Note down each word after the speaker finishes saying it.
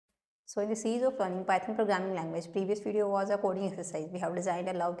So in the series of learning Python programming language, previous video was a coding exercise. We have designed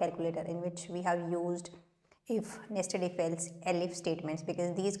a log calculator in which we have used if, nested if else, elif statements,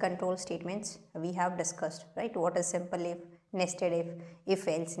 because these control statements we have discussed, right? What is simple if, nested if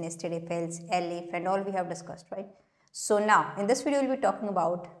else, nested if else, elif, and all we have discussed, right? So now in this video we'll be talking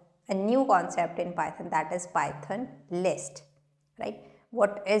about a new concept in Python, that is Python list, right?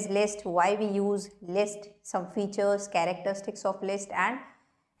 What is list, why we use list, some features, characteristics of list, and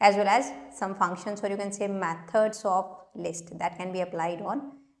as well as some functions, or you can say methods of list that can be applied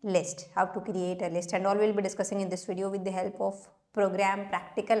on list, how to create a list, and all we'll be discussing in this video with the help of program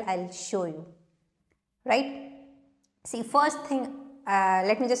practical. I'll show you, right? See, first thing,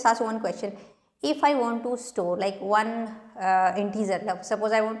 let me just ask one question. If I want to store like one integer,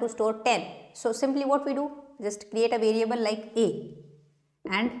 suppose I want to store 10, so simply what we do, just create a variable like a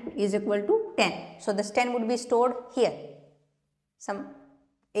and is equal to 10. So this 10 would be stored here. Some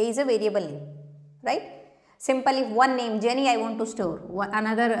a is a variable name, right? Simple, if one name Jenny I want to store,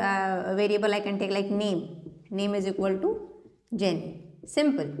 another variable I can take like name is equal to Jenny.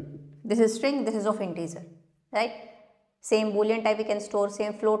 Simple. This is string, this is of integer, right? Same boolean type we can store,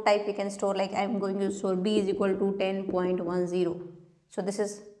 same float type we can store, like I am going to store b is equal to 10.10. So this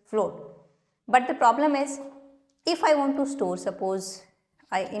is float. But the problem is, if I want to store, suppose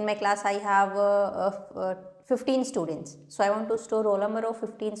in my class I have 15 students. So I want to store roll number of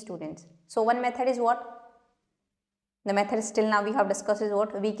 15 students. So one method is what? The method still now we have discussed is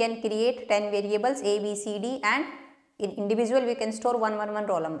what? We can create 10 variables a, b, c, d, and in individual we can store 111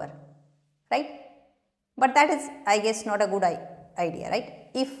 roll number, right? But that is, I guess, not a good idea, right?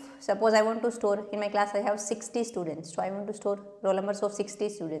 If suppose I want to store, in my class I have 60 students, so I want to store roll numbers of 60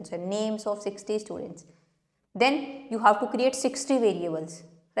 students and names of 60 students, then you have to create 60 variables,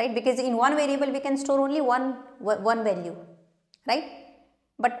 right? Because in one variable we can store only one value, right?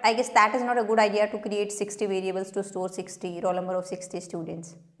 But I guess that is not a good idea to create 60 variables to store 60 roll number of 60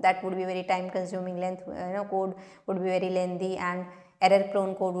 students. That would be very time consuming, code would be very lengthy, and error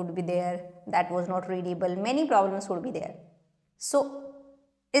prone code would be there, that was not readable, many problems would be there. So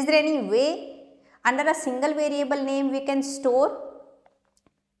is there any way under a single variable name we can store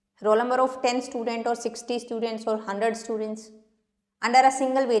roll number of 10 students or 60 students or 100 students under a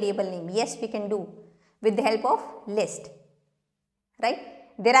single variable name? Yes, we can do with the help of list, right?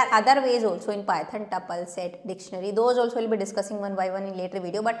 There are other ways also in Python, tuple, set, dictionary, those also we will be discussing one by one in later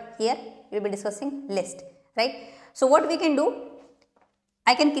video, but here we will be discussing list, right? So what we can do,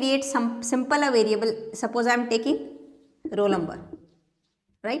 I can create some simple variable, suppose I am taking roll number,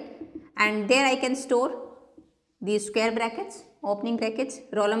 right? And there I can store these square brackets, opening brackets,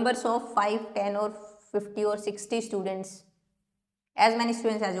 roll numbers of 5, 10 or 50 or 60 students, as many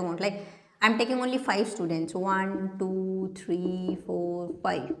students as you want. Like I am taking only 5 students, 1, 2, 3, 4,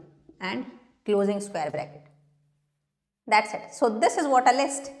 5, and closing square bracket. That's it. So this is what a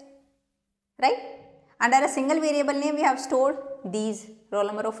list, right? Under a single variable name we have stored these roll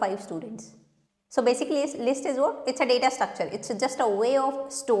number of 5 students. So basically list is what? It's a data structure. It's just a way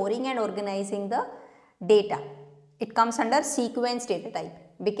of storing and organizing the data. It comes under sequence data type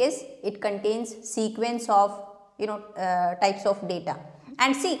because it contains sequence of types of data.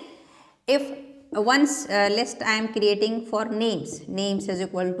 And see, if once list I am creating for names is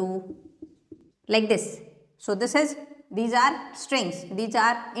equal to like this. So this is, these are strings, these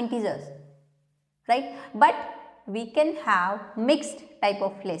are integers, right? But we can have mixed type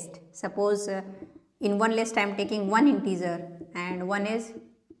of list. Suppose in one list I am taking one integer and one is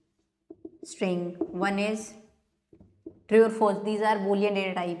string, one is true or false, these are boolean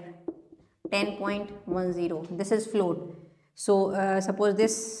data type, 10.10, this is float. So suppose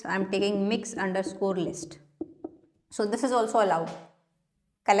this I am taking mix underscore list. So this is also allowed.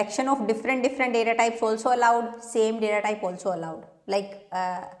 Collection of different data types also allowed, same data type also allowed. Like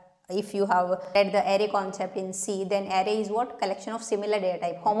if you have read the array concept in C, then array is what? Collection of similar data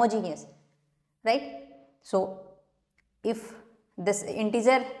type, homogeneous, right? So if this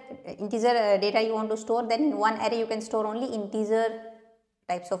integer data you want to store, then in one array you can store only integer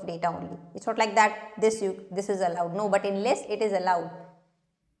types of data only. It's not like that this is allowed, no, but in list it is allowed.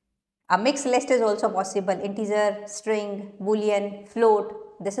 A mixed list is also possible, integer, string, boolean,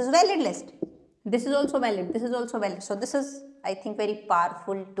 float. This is valid list, this is also valid, this is also valid. So this is, I think, very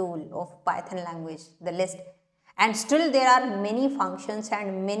powerful tool of Python language, the list. And still there are many functions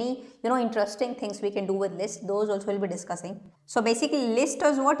and many interesting things we can do with list. Those also we'll be discussing. So basically list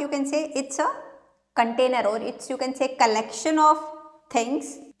is what you can say, it's a container, or it's, you can say, collection of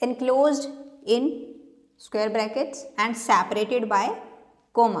things enclosed in square brackets and separated by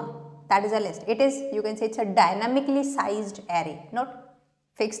comma. That is a list. It is, you can say, it's a dynamically sized array, not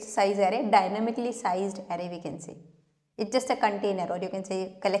fixed size array, dynamically sized array we can say. It's just a container, or you can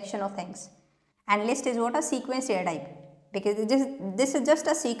say collection of things. And list is what? A sequence data type, because this is just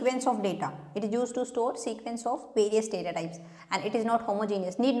a sequence of data. It is used to store sequence of various data types, and it is not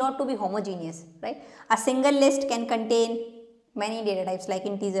homogeneous, need not to be homogeneous, right? A single list can contain many data types like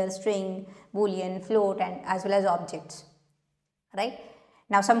integer, string, boolean, float, and as well as objects, right?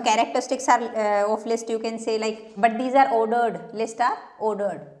 Now some characteristics are of list, you can say, like, but these are ordered, lists are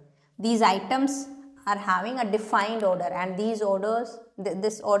ordered. These items are having a defined order, and these orders,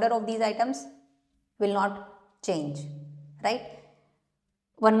 this order of these items will not change, right?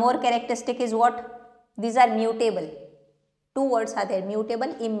 One more characteristic is what? These are mutable. Two words are there,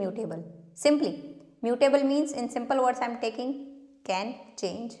 mutable, immutable. Simply, mutable means, in simple words I am taking, can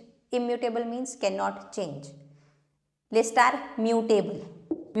change. Immutable means cannot change. Lists are mutable.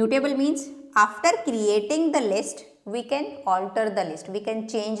 Mutable means after creating the list, we can alter the list, we can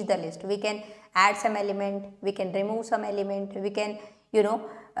change the list, we can add some element, we can remove some element, we can,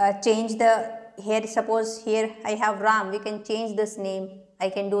 change the, here suppose here I have Ram, we can change this name, I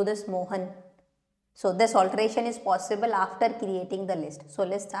can do this Mohan. So this alteration is possible after creating the list. So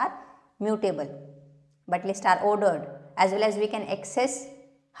lists are mutable, but lists are ordered, as well as we can access.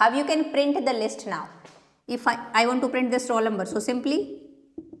 How you can print the list now? If I want to print this roll number, so simply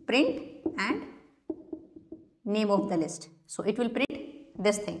print and name of the list. So it will print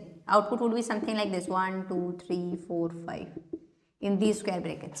this thing. Output would be something like this, 1, 2, 3, 4, 5 in these square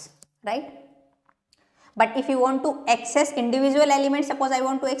brackets, right? But if you want to access individual elements, suppose I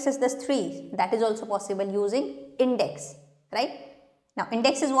want to access this 3, that is also possible using index, right? Now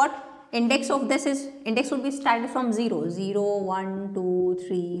index is what? Index of this is, index would be started from 0, 0, 1, 2,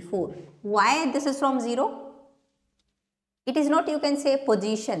 3, 4. Why this is from 0? It is not, you can say,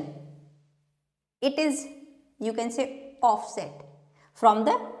 position. It is, you can say, offset from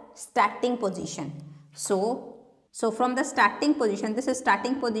the starting position. So from the starting position, this is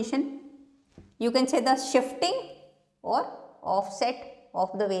starting position, you can say the shifting or offset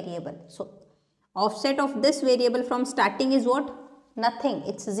of the variable. So offset of this variable from starting is what? Nothing,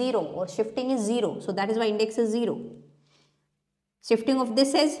 it's 0, or shifting is 0. So that is why index is 0. Shifting of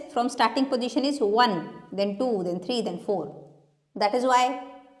this is from starting position is 1, then 2, then 3, then 4. That is why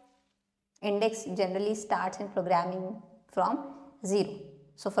index generally starts in programming from 0.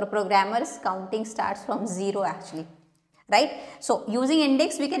 So for programmers, counting starts from 0 actually, right? So using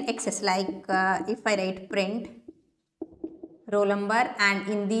index we can access, like if I write print roll number and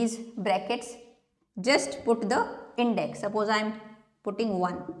in these brackets just put the index. Suppose I am putting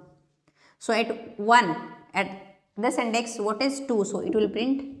 1. So at 1, at this index, what is 2? So it will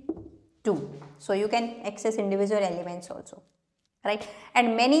print 2. So you can access individual elements also, right?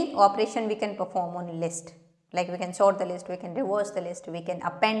 And many operation we can perform on list, like we can sort the list, we can reverse the list, we can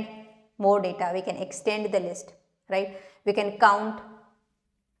append more data, we can extend the list, right? We can count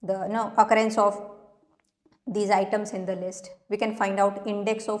the occurrence of these items in the list. We can find out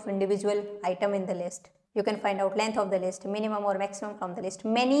index of individual item in the list. You can find out length of the list, minimum or maximum from the list.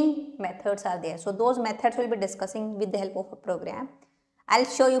 Many methods are there. So those methods we'll be discussing with the help of a program. I'll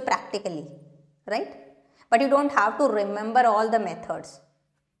show you practically, right? But you don't have to remember all the methods.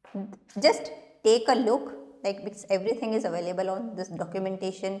 Just take a look, like, because everything is available on this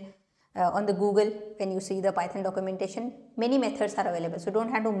documentation on the Google. When you see the Python documentation, many methods are available. So you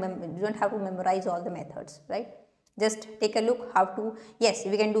don't have to memorize all the methods, right? Just take a look how to, yes,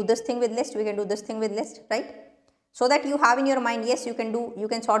 we can do this thing with list, we can do this thing with list, right? So that you have in your mind, yes, you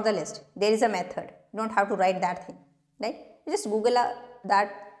can sort the list. There is a method. You don't have to write that thing, right? You just Google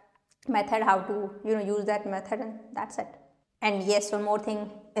that method, how to use that method, and that's it. And yes, one more thing,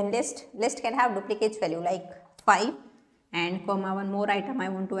 in list can have duplicates value like 5 and comma one more item I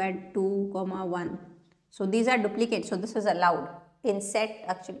want to add 2, 1. So these are duplicates, so this is allowed. In set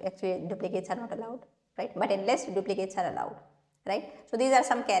actually duplicates are not allowed, right? But in list duplicates are allowed, right? So these are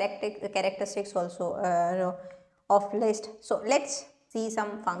some characteristics also of list. So let's see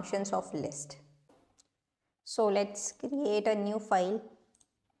some functions of list. So let's create a new file.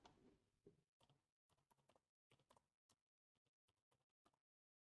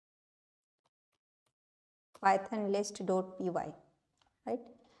 Python list.py, right?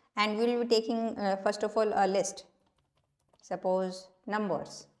 And we will be taking first of all a list, suppose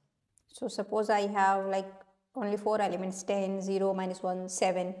numbers. So suppose I have like only 4 elements, 10, 0, -1,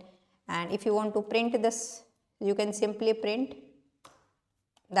 7, and if you want to print this, you can simply print,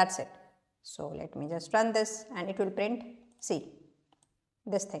 that's it. So let me just run this and it will print, see,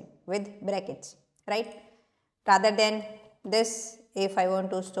 this thing with brackets, right? Rather than this, if I want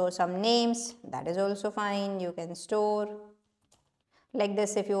to store some names, that is also fine, you can store. Like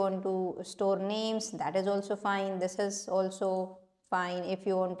this, if you want to store names, that is also fine. This is also fine. If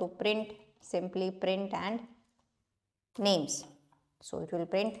you want to print, simply print and names. So it will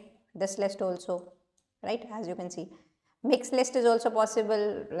print this list also, right? As you can see, mix list is also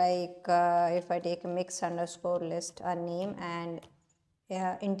possible. Like if I take a mix underscore list a name and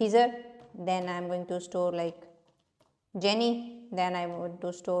integer, then I am going to store like Jenny, then I am going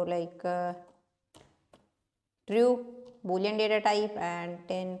to store like true boolean data type and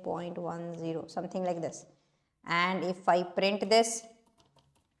 10.10, something like this. And if I print this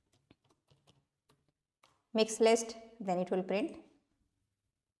mix list, then it will print.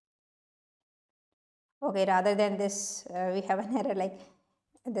 Okay, rather than this, we have an error like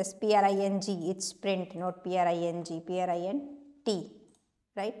this print, it's print, not print,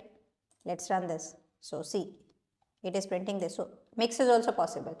 right? Let's run this. So see, it is printing this. So mix is also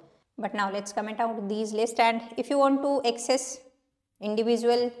possible. But now let's comment out these lists, and if you want to access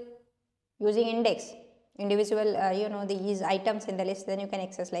individual using index, individual these items in the list, then you can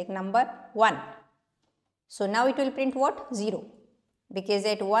access like number 1. So now it will print what? 0, because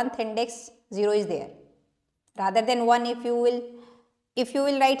at 1th index 0 is there. Rather than 1, if you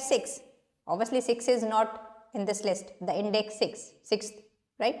will write 6, obviously 6 is not in this list, the index 6th,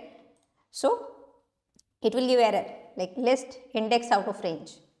 right? So it will give error like list index out of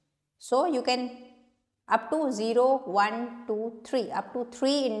range. So you can up to 0, 1, 2, 3, up to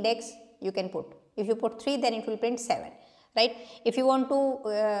 3 index you can put. If you put 3, then it will print 7, right? If you want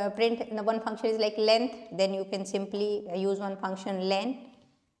to print the one function is like length, then you can simply use one function len,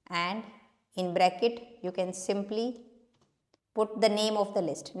 and in bracket you can simply put the name of the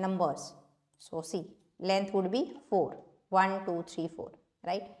list, numbers. So see, length would be 4, 1, 2, 3, 4,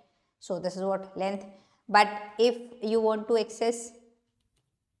 right? So this is what length. But if you want to access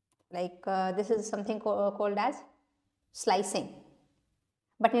like this is something called as slicing,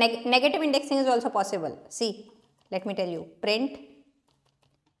 but negative indexing is also possible. See, let me tell you, print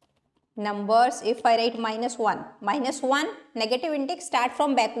numbers. If I write -1, negative index start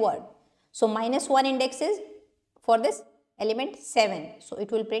from backward. So -1 index is for this element 7. So it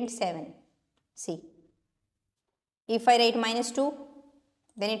will print 7. See, if I write -2,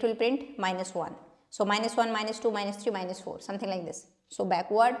 then it will print -1. So -1, -2, -3, -4, something like this. So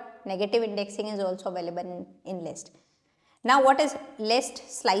backward negative indexing is also available in list. Now what is list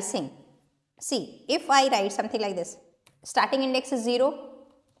slicing? See, if I write something like this, starting index is 0,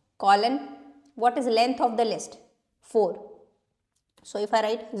 colon, what is length of the list? 4. So if I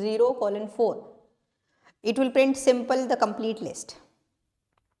write 0, colon 4, it will print simple the complete list.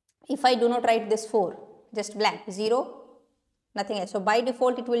 If I do not write this 4, just blank, 0, nothing else. So by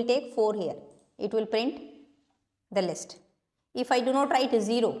default it will take 4 here. It will print the list. If I do not write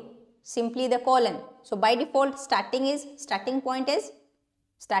 0, simply the colon. So by default starting point is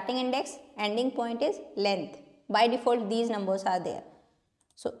starting index, ending point is length. By default these numbers are there.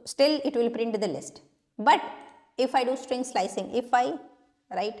 So still it will print the list. But if I do string slicing, if I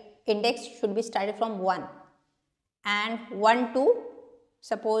write index should be started from 1 and 1 to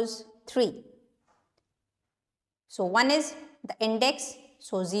suppose 3. So 1 is the index,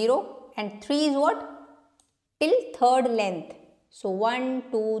 so 0, and 3 is what? Till 3rd length. So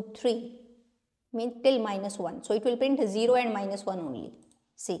 1, 2, 3 means till -1. So it will print 0 and -1 only.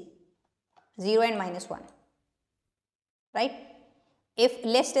 See, 0 and -1, right? If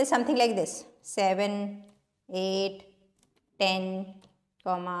list is something like this, 7, 8, 10,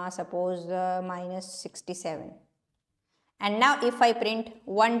 comma, suppose -67. And now if I print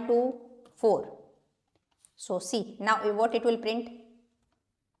 1, 2, 4. So see, now what it will print?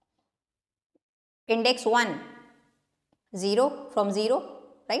 Index 1, 0 from 0,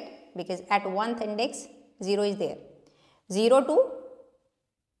 right? Because at 1th index 0 is there. 0 to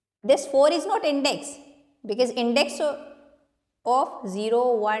this 4 is not index, because index of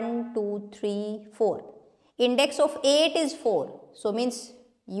 0, 1, 2, 3, 4. Index of 8 is 4. So means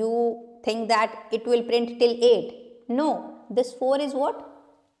you think that it will print till 8. No, this 4 is what?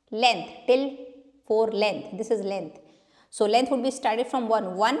 Length, till 4 length. This is length. So length would be started from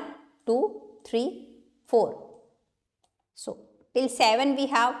 1, 2, 3, 4. So till 7 we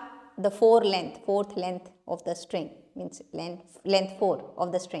have the 4th length of the string, means length 4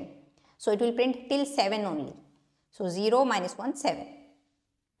 of the string. So it will print till 7 only. So 0, -1, 7,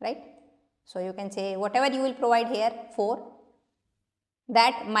 right? So you can say whatever you will provide here 4,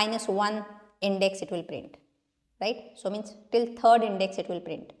 that -1 index it will print, right? So means till 3rd index it will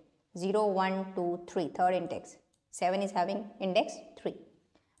print 0, 1, 2, 3, 3rd index. 7 is having index 3,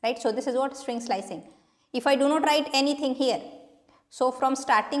 right? So this is what string slicing. If I do not write anything here, so from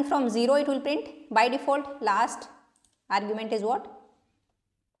starting from 0 it will print by default last argument is what?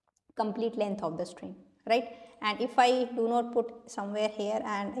 complete length of the string, right? And if I do not put somewhere here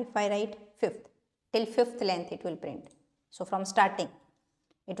and if I write 5th, till 5th length it will print. So from starting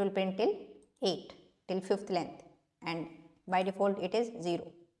it will print till 8, till 5th length, and by default it is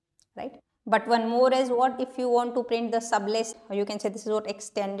 0, right? But one more is what if you want to print the sublist, or you can say this is what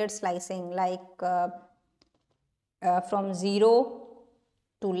extended slicing, like from 0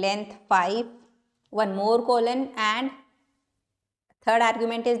 to length 5, one more colon, and third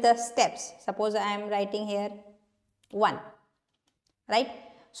argument is the steps. Suppose I am writing here 1, right?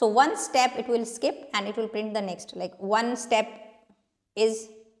 So one step it will skip and it will print the next, like one step is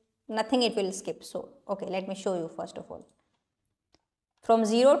nothing, it will skip. So okay, let me show you first of all. From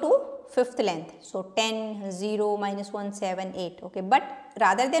 0 to 5th length, so 10, 0, minus 1, 7, 8, okay, but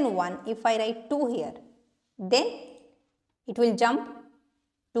rather than 1, if I write 2 here, then it will jump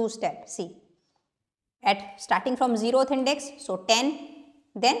 2 steps. See, at starting from 0th index, so 10,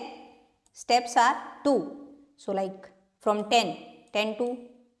 then steps are 2, so like from 10 to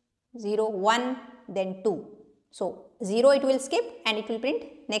 0, 1, then 2. So 0 it will skip and it will print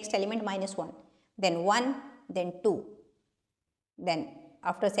next element minus 1, then 1, then 2, then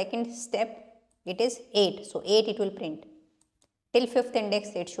after second step it is 8, so 8 it will print, till 5th index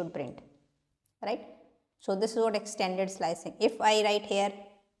it should print, right? So this is what extended slicing. If I write here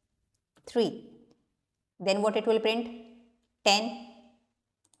 3, then what it will print? 10.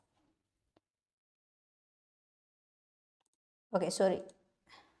 Okay, sorry.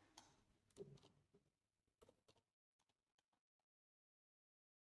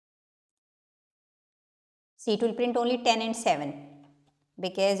 See, it will print only 10 and 7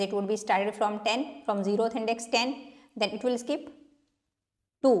 because it would be started from 10, from 0th index 10, then it will skip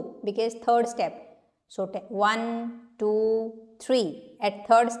 2 because third step. So 1, 2, 3. At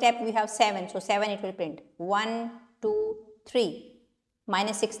third step we have 7, so 7 it will print. 1, 2, 3,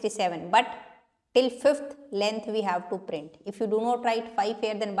 minus 67. But till 5th length we have to print. If you do not write 5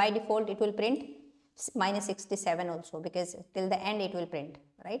 here, then by default it will print minus 67 also, because till the end it will print,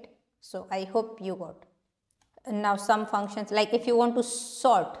 right? So I hope you got. Now some functions, like if you want to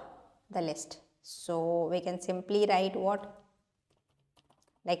sort the list, so we can simply write what,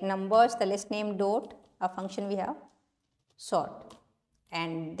 like numbers, the list name dot, a function we have sort,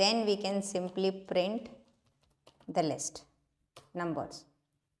 and then we can simply print the list numbers,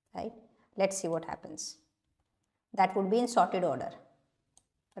 right? Let's see what happens. That would be in sorted order,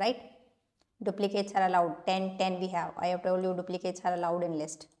 right? Duplicates are allowed, 10, 10 we have. I have told you duplicates are allowed in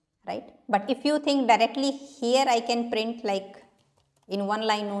list, right? But if you think directly here I can print like in one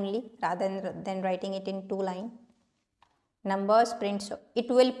line only rather than writing it in 2 lines. Numbers print, so it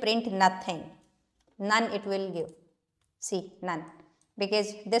will print nothing, none it will give. See, none,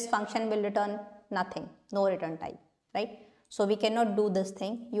 because this function will return nothing, no return type, right? So we cannot do this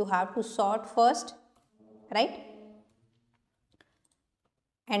thing. You have to sort first, right?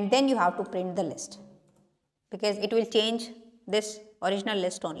 And then you have to print the list, because it will change this original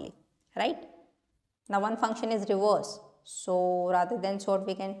list only, right? Now one function is reverse, so rather than sort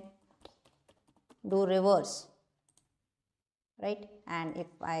we can do reverse, right? And if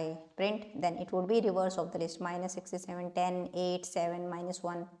I print, then it would be reverse of the list, minus 67, 10, 8, 7, minus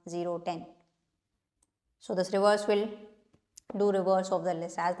 1, 0, 10. So this reverse will do reverse of the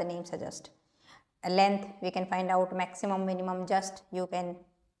list as the name suggests. A length we can find out, maximum, minimum, just you can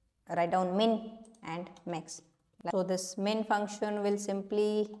write down min and max. So this min function will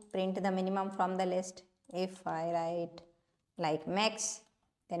simply print the minimum from the list. If I write like max,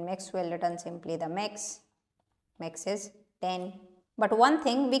 then max will return simply the max. Max is 10. But one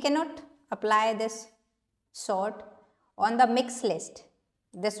thing, we cannot apply this sort on the mix list.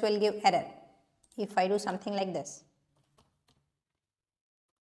 This will give error if I do something like this.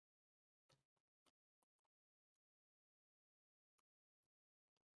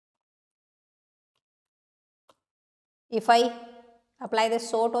 If I apply the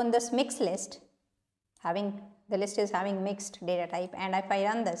sort on this mix list, the list is having mixed data type, and if I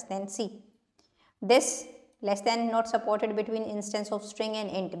run this, then see, this less than not supported between instance of string and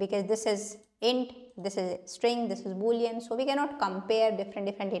int, because this is int, this is string, this is boolean, so we cannot compare different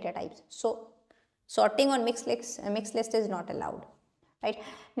data types. So sorting on mixed list is not allowed, right?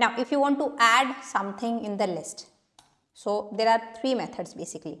 Now if you want to add something in the list, so there are 3 methods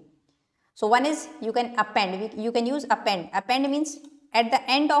basically. So one is you can append, you can use append. Append means at the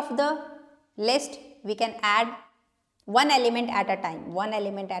end of the list we can add one element at a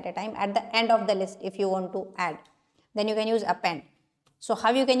time, at the end of the list if you want to add, then you can use append. So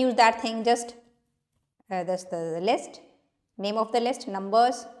how you can use that thing? Just this the list, name of the list,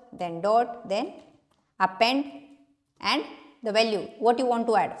 numbers, then dot, then append, and the value, what you want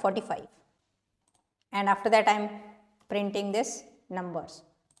to add, 45. And after that I am printing this numbers.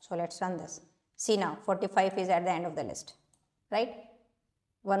 So let's run this. See now 45 is at the end of the list, right?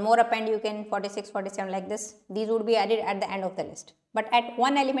 One more append you can 46, 47 like this. These would be added at the end of the list, but at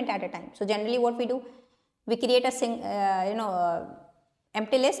one element at a time. So generally what we do, we create a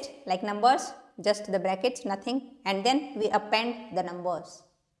empty list like numbers, just the brackets, nothing, and then we append the numbers,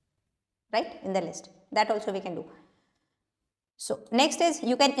 right, in the list. That also we can do. So next is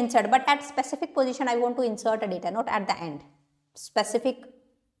you can insert, but at specific position I want to insert a data, not at the end. Specific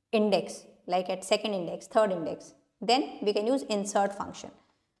index, like at second index, third index, then we can use insert function.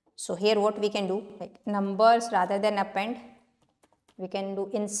 So here what we can do, like numbers rather than append, we can do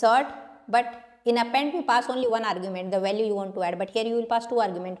insert, but in append we pass only one argument, the value you want to add, but here you will pass two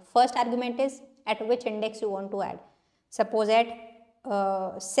arguments. First argument is at which index you want to add. Suppose at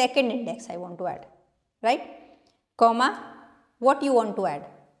second index I want to add, right, comma, what you want to add,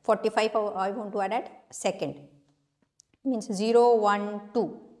 45 I want to add at second, means 0, 1,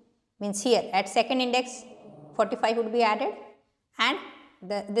 2, means here at second index 45 would be added, and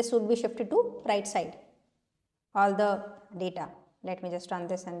this would be shifted to right side, all the data. Let me just run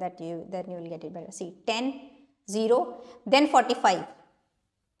this, and then you will get it better. See 10, 0, then 45,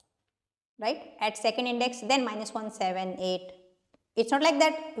 right, at second index, then -1, 7, 8. It's not like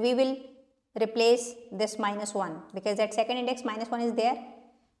that we will replace this -1, because at second index -1 is there.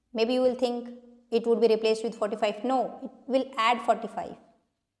 Maybe you will think it would be replaced with 45. No, it will add 45.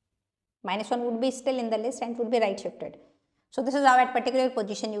 -1 would be still in the list and it would be right shifted. So this is how at particular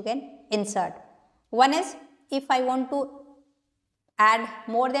position you can insert. One is if I want to add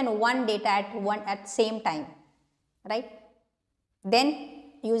more than one data at same time, right? Then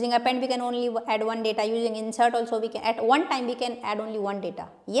using append we can only add one data. Using insert also we can, at one time we can add only one data.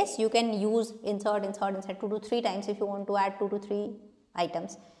 Yes, you can use insert 2 to 3 times if you want to add 2 to 3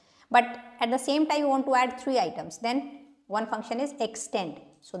 items. But at the same time you want to add 3 items, then one function is extend.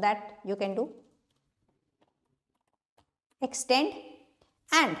 So that you can do extend,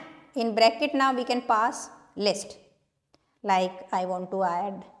 and in bracket now we can pass list, like I want to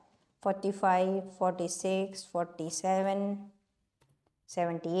add 45, 46, 47,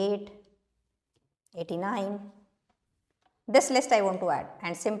 78, 89. This list I want to add,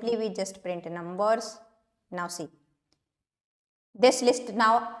 and simply we just print numbers. Now see, this list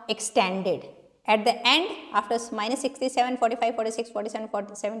now extended. At the end, after -67, 45, 46, 47,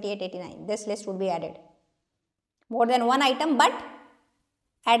 40, 78, 89, this list would be added. More than one item, but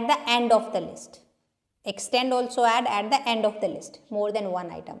at the end of the list. Extend also add at the end of the list, more than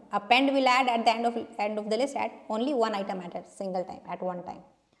one item. Append will add at the end of the list at only one item at a single time, at one time,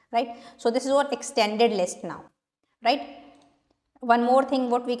 right? So this is what extended list now, right? One more thing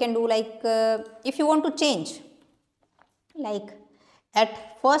what we can do, like if you want to change, like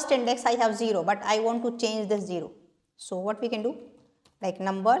at first index I have 0, but I want to change this 0. So what we can do, like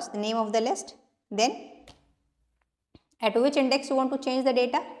numbers, the name of the list, then at which index you want to change the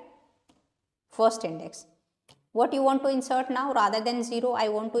data, first index. What you want to insert now, rather than 0, I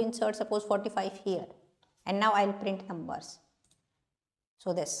want to insert suppose 45 here, and now I will print numbers.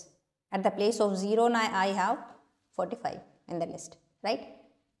 So this, at the place of 0 now I have 45 in the list, right?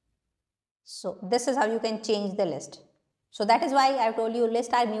 So this is how you can change the list. So that is why I have told you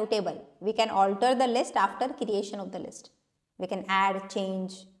lists are mutable. We can alter the list after creation of the list. We can add,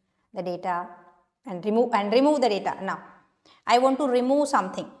 change the data and remove the data. Now I want to remove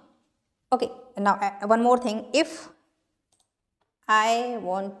something. Okay, now one more thing. If I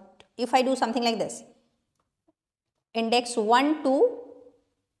do something like this, index 1 to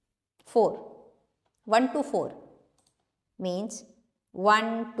 4, 1 to 4 means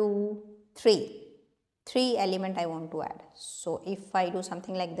 1, 2, 3 element I want to add. So if I do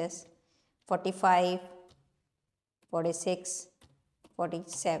something like this, 45, 46,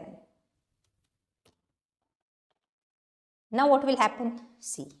 47. Now what will happen?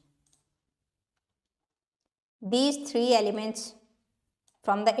 See, these 3 elements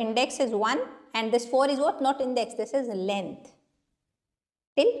from the index is 1, and this 4 is what? Not index, this is length.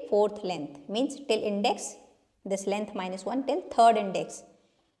 Till 4th length, means till index, this length -1 till 3rd index.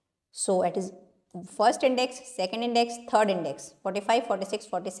 So it is first index, second index, third index, 45, 46,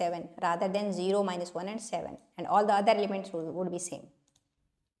 47, rather than 0, -1 and 7, and all the other elements would be same,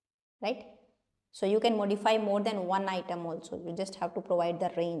 right? So you can modify more than one item also. You just have to provide the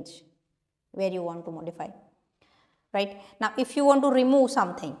range where you want to modify, right? Now if you want to remove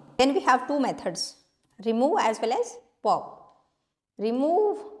something, then we have 2 methods, remove as well as pop.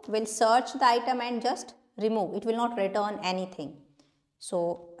 Remove will search the item and just remove, it will not return anything.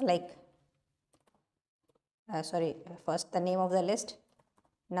 So like first the name of the list,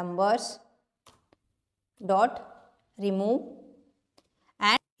 numbers dot remove,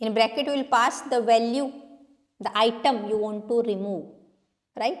 and in bracket we will pass the value, the item you want to remove,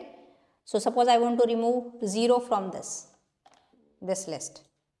 right? So suppose I want to remove 0 from this list.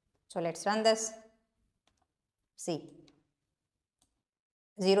 So let's run this. See,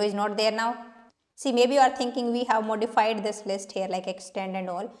 0 is not there now. See, maybe you are thinking we have modified this list here like extend and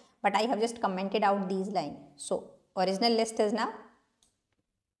all, but I have just commented out these lines. So original list is now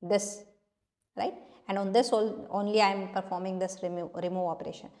this, right? And on this only I am performing this remove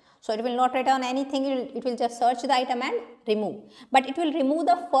operation. So it will not return anything, it will just search the item and remove. But it will remove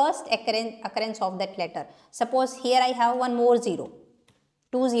the first occurrence of that letter. Suppose here I have one more 0,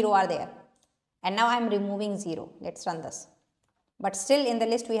 2 0 are there, and now I am removing 0. Let's run this. But still in the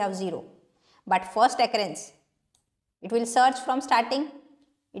list we have 0. But first occurrence, it will search from starting,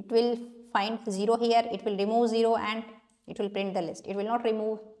 it will find 0 here, it will remove 0 and it will print the list. It will not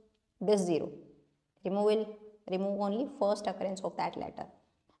remove this 0. Remove only first occurrence of that letter,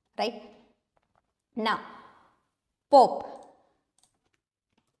 right? Now, pop,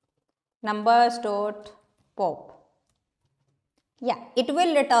 numbers dot pop. Yeah, it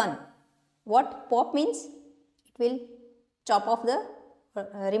will return. What pop means? It will chop off the,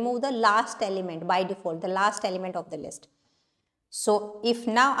 remove the last element by default, the last element of the list. So if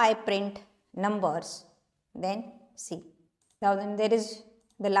now I print numbers, then see, now then there is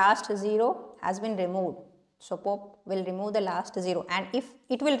the last 0 has been removed. So pop will remove the last 0, and if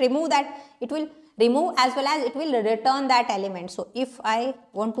it will remove that, it will remove as well as it will return that element. So if I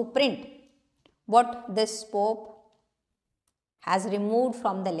want to print what this pop has removed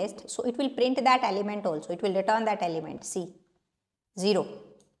from the list, so it will print that element also, it will return that element. See, 0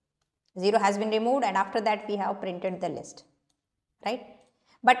 has been removed, and after that we have printed the list, right?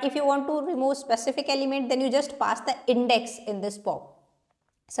 But if you want to remove specific element, then you just pass the index in this pop.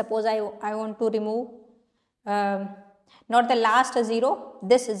 Suppose I want to remove not the last 0,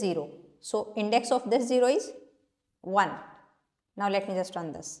 this 0. So index of this 0 is 1. Now let me just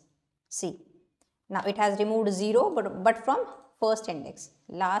run this. See, now it has removed 0, but from first index.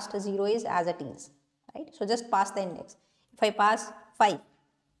 Last 0 is as it is, right? So just pass the index. If I pass 5,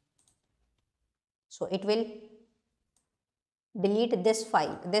 so it will delete this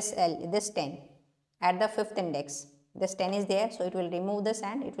 5, this 10 at the 5th index. This 10 is there, so it will remove this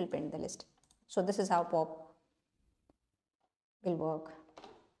and it will print the list. So this is how pop will work.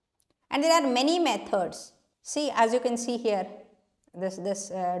 And there are many methods. See, as you can see here,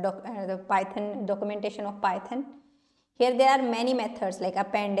 the Python documentation of Python. Here there are many methods like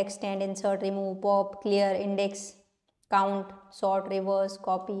append, extend, insert, remove, pop, clear, index, count, sort, reverse,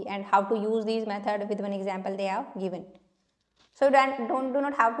 copy, and how to use these methods with one example they have given. So do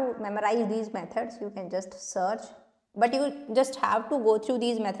not have to memorize these methods. You can just search, but you just have to go through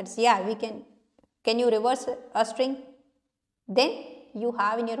these methods. Yeah, we can you reverse a string? Then you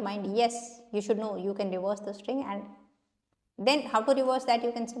have in your mind, yes, you should know you can reverse the string, and then how to reverse that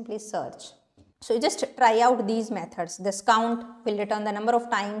you can simply search. So you just try out these methods. This count will return the number of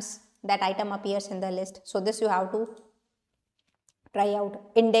times that item appears in the list. So this you have to try out.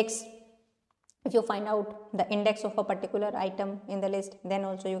 Index, if you find out the index of a particular item in the list, then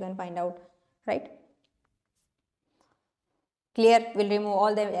also you can find out, right? Clear will remove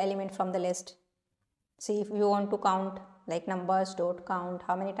all the element from the list. See, if you want to count like numbers dot count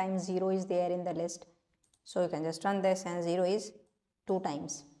how many times 0 is there in the list, so you can just run this and 0 is 2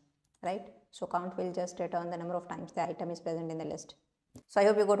 times, right? So count will just return the number of times the item is present in the list. So I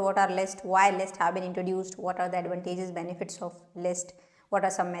hope you got what are list, why list have been introduced, what are the advantages, benefits of list, what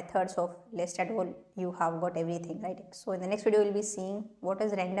are some methods of list at all. You have got everything, right? So in the next video we'll be seeing what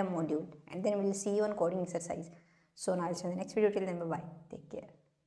is random module, and then we'll see you on coding exercise. So now I'll see you in the next video. Till then, bye bye, take care.